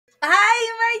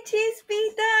Hi,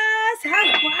 Chispitas! How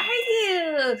are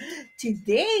you?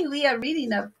 Today we are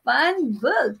reading a fun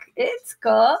book. It's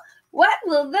called What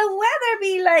Will the Weather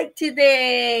Be Like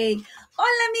Today?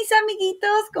 Hola, mis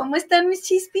amiguitos, ¿cómo están mis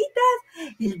chispitas?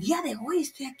 El día de hoy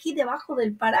estoy aquí debajo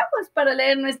del paraguas para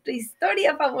leer nuestra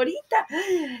historia favorita.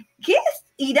 ¿Qué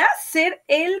irá a ser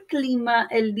el clima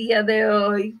el día de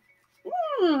hoy?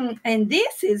 And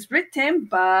this is written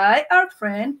by our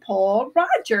friend Paul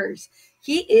Rogers.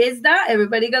 He is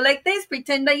everybody go like this,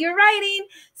 pretend that you're writing.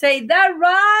 Say the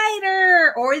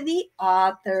writer or the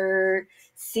author.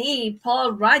 Sí,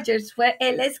 Paul Rogers fue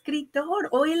el escritor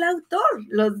o el autor.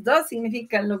 Los dos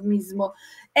significan lo mismo.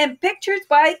 And pictures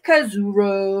by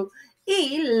Kazuro.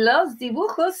 Y los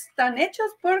dibujos están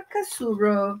hechos por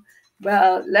Kazuro.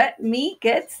 Well, let me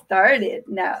get started.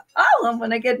 Now, I'm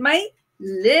going to get my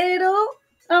little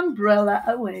umbrella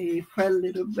away for a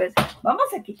little bit.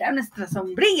 Vamos a quitar nuestra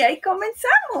sombrilla y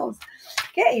comenzamos.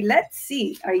 Okay, let's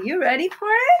see. Are you ready for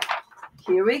it?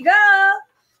 Here we go.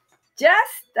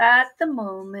 Just at the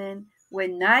moment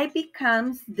when night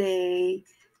becomes day,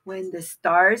 when the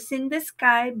stars in the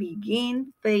sky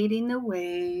begin fading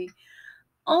away.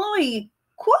 Hoy,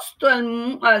 justo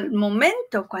al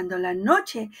momento cuando la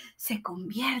noche se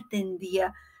convierte en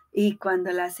día y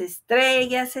cuando las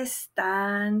estrellas se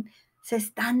están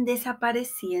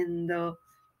desapareciendo.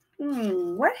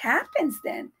 What happens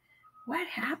then? What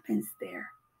happens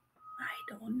there? I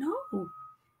don't know.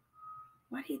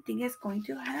 What do you think is going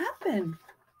to happen?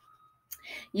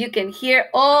 You can hear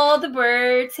all the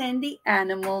birds and the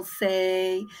animals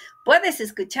say. Puedes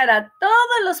escuchar a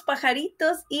todos los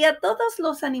pajaritos y a todos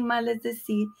los animales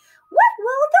decir, What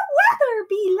will the weather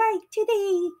be like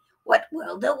today? What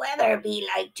will the weather be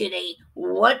like today?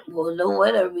 What will the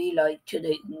weather be like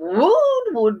today?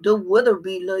 What would the weather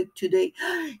be like today?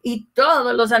 Y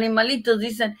todos los animalitos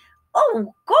dicen,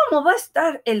 oh, ¿cómo va a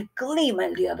estar el clima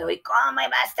el día de hoy? ¿Cómo va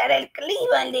a estar el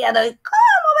clima el día de hoy?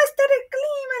 ¿Cómo va a estar el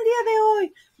clima el día de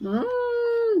hoy?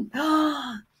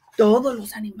 Todos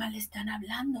los animales están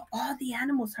hablando. All the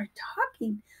animals are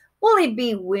talking. Will it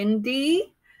be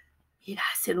windy? ¿Irá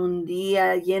a ser un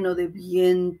día lleno de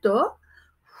viento?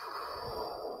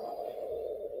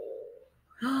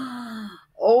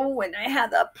 Oh, and I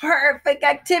have a perfect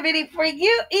activity for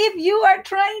you. If you are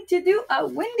trying to do a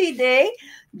windy day,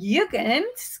 you can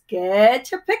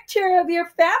sketch a picture of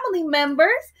your family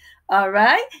members, all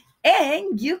right?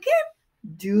 And you can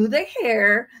do the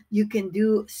hair. You can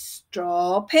do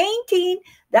straw painting.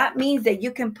 That means that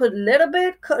you can put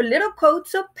little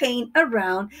coats of paint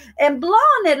around and blow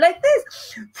on it like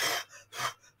this.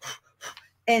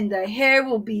 And the hair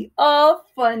will be all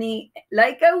funny,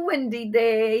 like a windy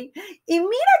day. Y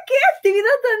mira qué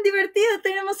actividad tan divertida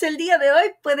tenemos el día de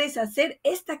hoy. Puedes hacer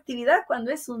esta actividad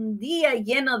cuando es un día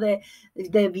lleno de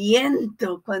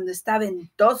viento, cuando está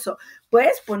ventoso.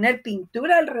 Puedes poner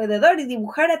pintura alrededor y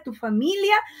dibujar a tu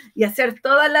familia y hacer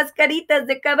todas las caritas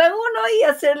de cada uno y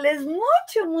hacerles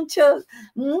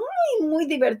muy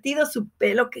divertido su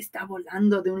pelo que está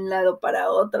volando de un lado para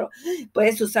otro.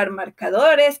 Puedes usar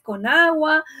marcadores con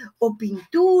agua o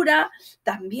pintura.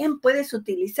 También puedes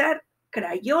utilizar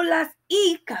crayolas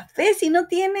y café si no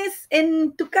tienes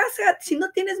en tu casa, si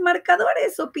no tienes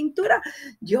marcadores o pintura.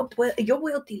 Yo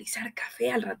voy a utilizar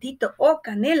café al ratito o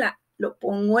canela. Lo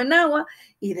pongo en agua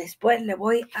y después le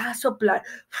voy a soplar.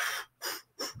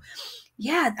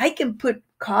 Yeah, I can put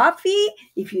coffee.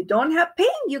 If you don't have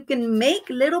paint, you can make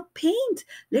little things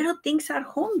at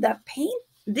home that paint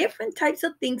different types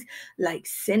of things like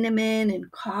cinnamon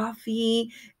and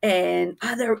coffee and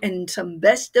some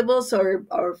vegetables or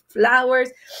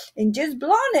flowers and just blow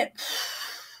on it.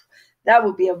 That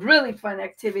would be a really fun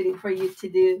activity for you to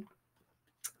do.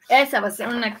 Esa va a ser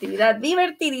una actividad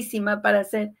divertidísima para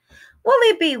hacer. Will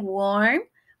it be warm?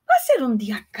 ¿Va a ser un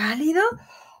día cálido?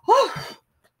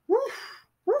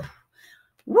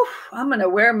 I'm going to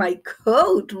wear my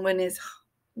coat when it's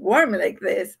warm like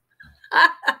this.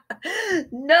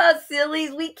 No,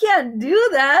 sillies, we can't do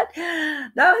that.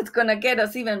 Now it's going to get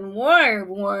us even more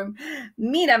warm.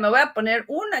 Mira, me voy a poner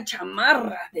una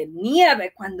chamarra de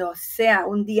nieve cuando sea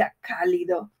un día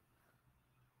cálido.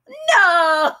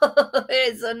 No,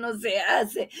 eso no se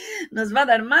hace. Nos va a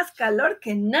dar más calor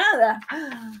que nada.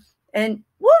 And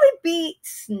will it be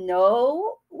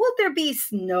snow? Will there be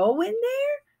snow in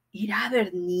there? ¿Irá a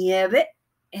haber nieve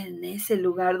en ese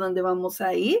lugar donde vamos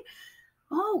a ir?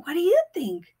 Oh, what do you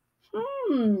think?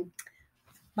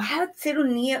 ¿Va a ser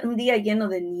un día lleno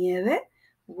de nieve?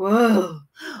 Wow.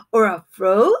 Or a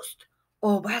frost?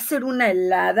 ¿O va a ser una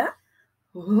helada?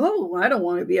 Oh, I don't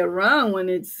want to be around when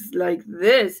it's like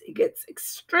this. It gets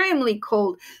extremely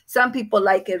cold. Some people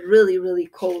like it really, really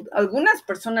cold. Algunas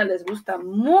personas les gusta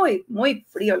muy, muy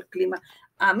frío el clima.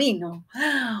 A mí no.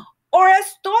 Or a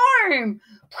storm.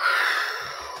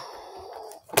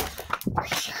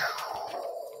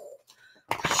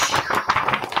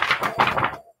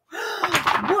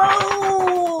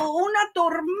 ¡Wow! Una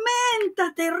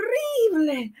tormenta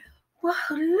terrible. Wow,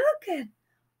 look at.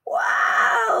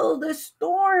 Wow, the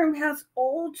storm has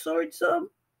all sorts of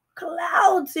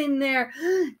clouds in there.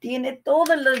 Tiene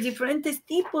todos los diferentes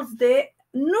tipos de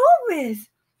nubes.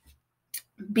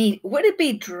 Would it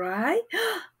be dry?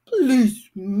 Please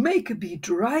make it be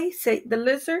dry, said the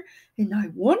lizard, and I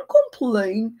won't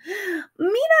complain.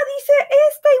 Mira, dice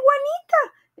esta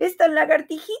iguanita, esta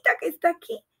lagartijita que está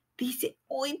aquí. Dice,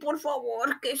 uy, por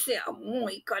favor, que sea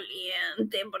muy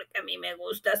caliente, porque a mí me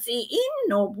gusta así y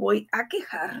no voy a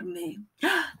quejarme.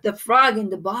 The frog in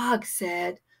the bog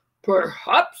said,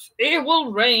 perhaps it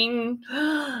will rain.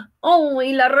 Oh,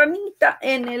 y la ranita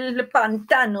en el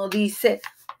pantano dice,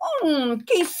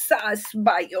 quizás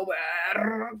va a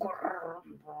llover.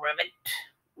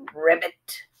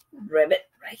 Ribbit,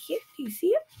 right here. Do you see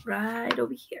it? Right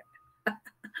over here.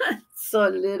 So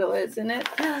little, isn't it?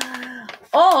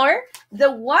 Or the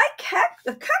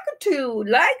the cockatoo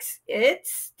likes it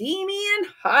steamy and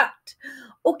hot.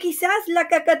 O quizás la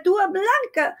cacatúa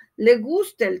blanca le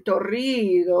gusta el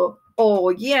torrido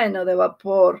o lleno de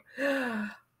vapor.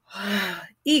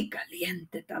 Y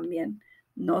caliente también.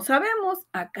 No sabemos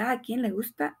a cada quien le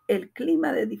gusta el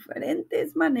clima de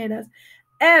diferentes maneras.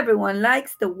 Everyone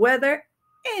likes the weather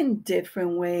in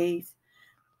different ways.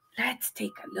 Let's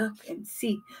take a look and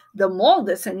see. The mole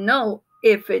doesn't know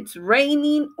if it's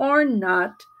raining or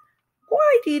not.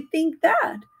 Why do you think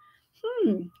that?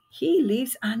 He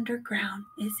lives underground,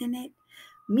 isn't it?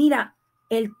 Mira,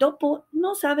 el topo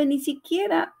no sabe ni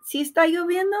siquiera si está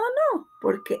lloviendo o no,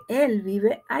 porque él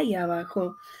vive ahí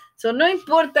abajo. So no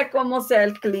importa cómo sea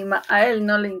el clima, a él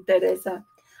no le interesa.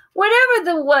 Whatever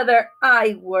the weather,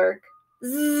 I work.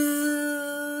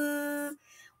 Zzz.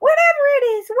 Whatever it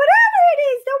is, the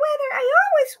weather, I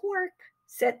always work,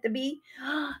 said the bee.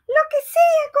 Lo que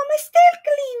sea, como esté el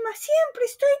clima, siempre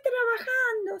estoy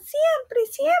trabajando,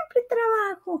 siempre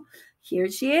trabajo. Here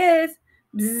she is.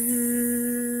 Bzzz.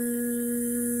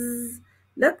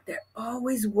 Look, they're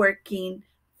always working,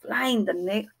 flying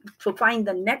to find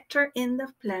the nectar in the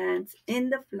plants, in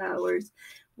the flowers,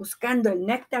 buscando el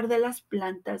néctar de las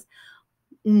plantas.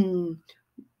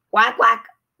 Quack, quack,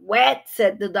 wet,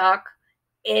 said the duck.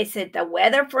 Is it the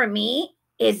weather for me?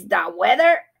 Is the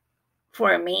weather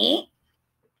for me?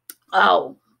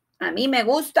 Oh, a mí me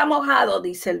gusta mojado,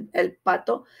 dice el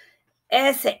pato.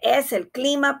 Ese es el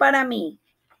clima para mí.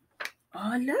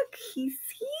 Oh, look, he's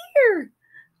here.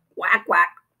 Quack,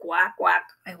 quack, quack, quack.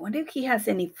 I wonder if he has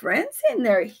any friends in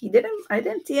there. I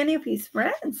didn't see any of his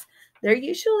friends. They're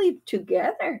usually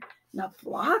together in a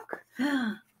flock.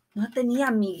 No tenía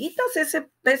amiguitos ese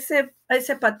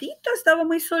patito, estaba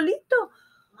muy solito.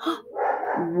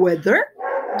 Weather?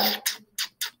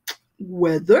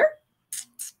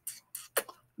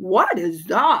 What is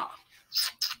that?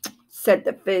 Said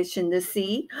the fish in the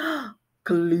sea.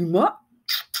 Clima?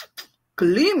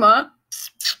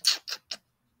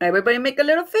 Everybody make a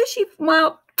little fishy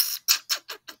mouth.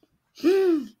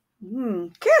 ¿Qué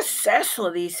es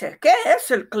eso? Dice. ¿Qué es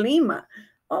el clima?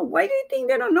 Oh, why do you think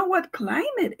they don't know what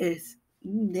climate is?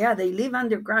 Yeah, they live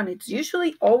underground. It's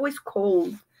usually always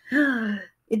cold.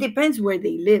 It depends where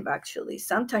they live, actually.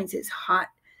 Sometimes it's hot.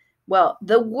 Well,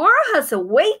 the world has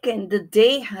awakened. The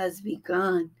day has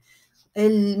begun.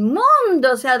 El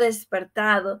mundo se ha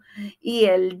despertado y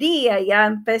el día ya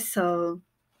empezó.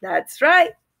 That's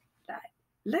right.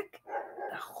 Look,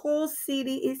 the whole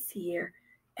city is here.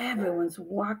 Everyone's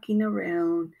walking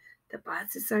around. The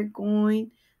buses are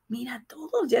going. Mira,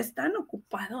 todos ya están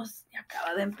ocupados. Ya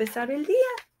acaba de empezar el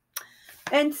día.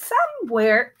 And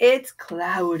somewhere it's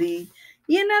cloudy.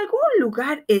 Y en algún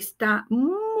lugar está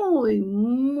muy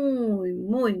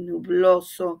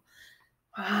nubloso.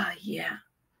 Yeah.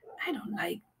 I don't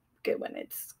like it when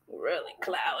it's really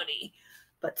cloudy.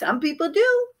 But some people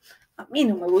do. A mí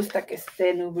no me gusta que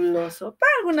esté nubloso.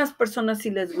 Para algunas personas sí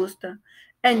les gusta.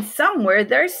 And somewhere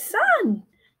there's sun.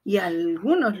 Y en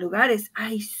algunos lugares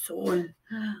hay sol.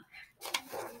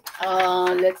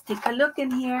 Let's take a look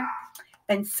in here.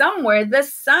 And somewhere the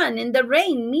sun and the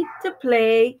rain meet to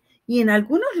play. Y en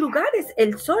algunos lugares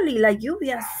el sol y la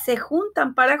lluvia se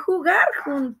juntan para jugar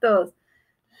juntos.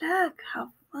 Look how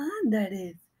fun that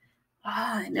is.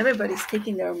 And everybody's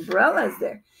taking their umbrellas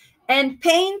there. And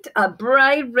paint a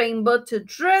bright rainbow to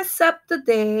dress up the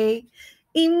day.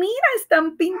 Y mira,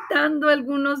 están pintando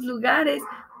algunos lugares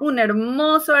un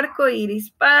hermoso arco iris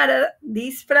para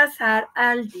disfrazar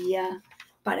al día,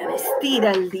 para vestir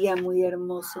al día muy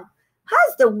hermoso.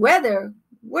 How's the weather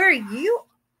where you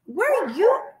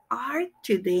are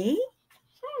today?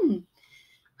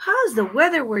 How's the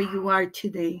weather where you are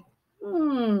today?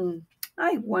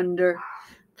 I wonder.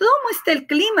 ¿Cómo está el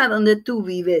clima donde tú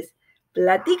vives?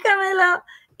 Platícamelo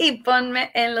y ponme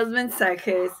en los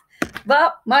mensajes.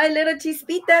 But my little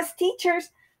chispitas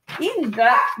teachers, in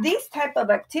these type of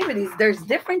activities, there's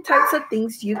different types of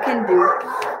things you can do.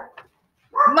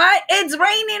 It's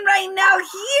raining right now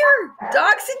here.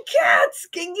 Dogs and cats.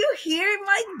 Can you hear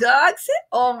my dogs?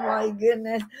 Oh my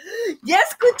goodness. ¿Ya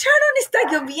escucharon? Está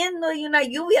lloviendo y una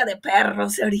lluvia de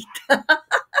perros ahorita.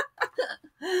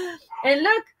 And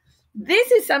look,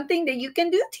 this is something that you can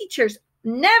do, teachers.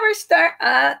 Never start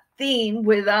a theme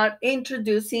without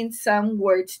introducing some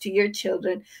words to your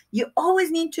children. You always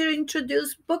need to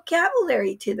introduce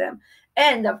vocabulary to them.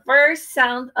 And the first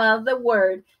sound of the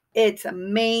word, it's a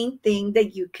main thing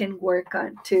that you can work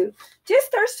on too. Just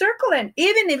start circling.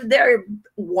 Even if they're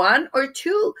one or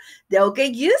two, they'll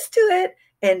get used to it.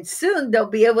 And soon they'll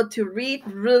be able to read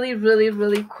really, really,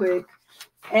 really quick.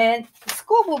 And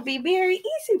school will be very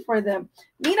easy for them.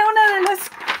 Mira, una de las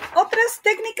otras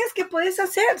técnicas que puedes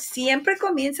hacer. Siempre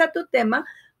comienza tu tema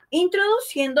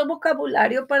introduciendo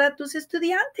vocabulario para tus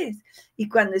estudiantes. Y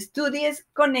cuando estudies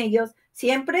con ellos,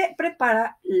 siempre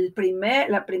prepara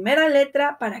la primera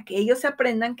letra para que ellos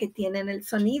aprendan que tienen el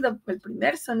sonido, el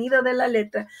primer sonido de la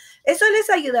letra. Eso les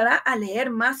ayudará a leer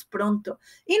más pronto.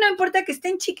 Y no importa que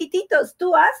estén chiquititos,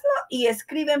 tú hazlo y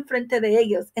escribe enfrente de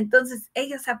ellos. Entonces,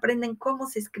 ellos aprenden cómo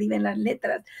se escriben las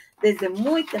letras desde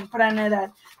muy temprana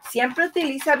edad. Siempre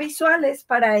utiliza visuales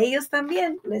para ellos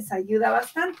también. Les ayuda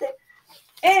bastante.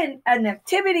 And an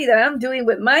activity that I'm doing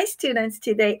with my students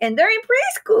today, and they're in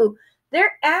preschool,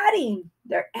 they're adding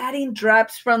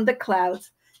drops from the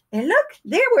clouds. And look,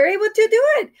 they were able to do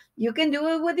it. You can do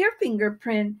it with your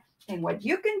fingerprint. And what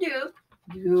you can do,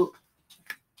 you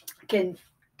can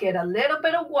get a little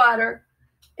bit of water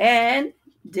and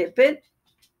dip it,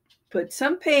 put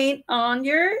some paint on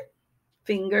your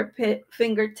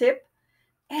fingertip,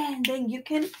 and then you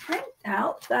can print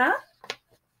out the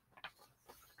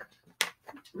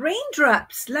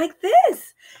raindrops like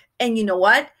this. And you know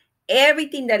what?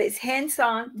 Everything that is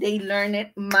hands-on, they learn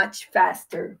it much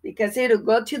faster because it'll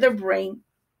go to their brain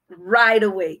right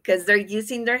away because they're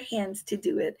using their hands to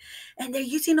do it. And they're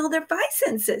using all their five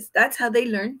senses. That's how they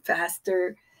learn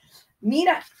faster.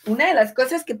 Mira, una de las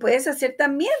cosas que puedes hacer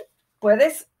también,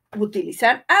 puedes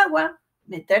utilizar agua,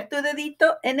 meter tu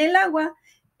dedito en el agua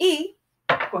y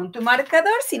con tu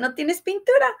marcador, si no tienes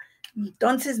pintura,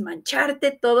 entonces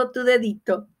mancharte todo tu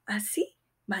dedito, así,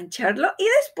 mancharlo y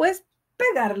después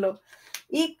pegarlo.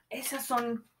 Y esas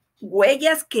son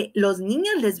huellas que los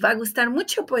niños les va a gustar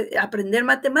mucho, pues, aprender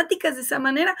matemáticas de esa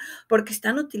manera porque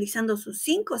están utilizando sus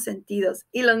 5 sentidos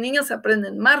y los niños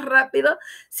aprenden más rápido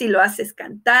si lo haces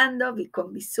cantando,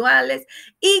 con visuales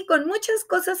y con muchas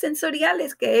cosas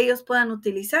sensoriales que ellos puedan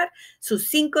utilizar sus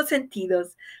 5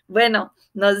 sentidos. Bueno,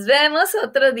 nos vemos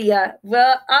otro día.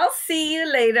 Well, I'll see you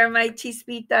later, my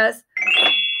chispitas.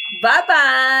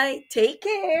 Bye-bye. Take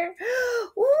care.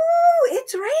 Ooh,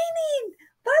 it's raining.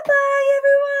 Bye-bye,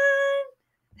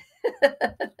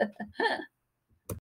 everyone.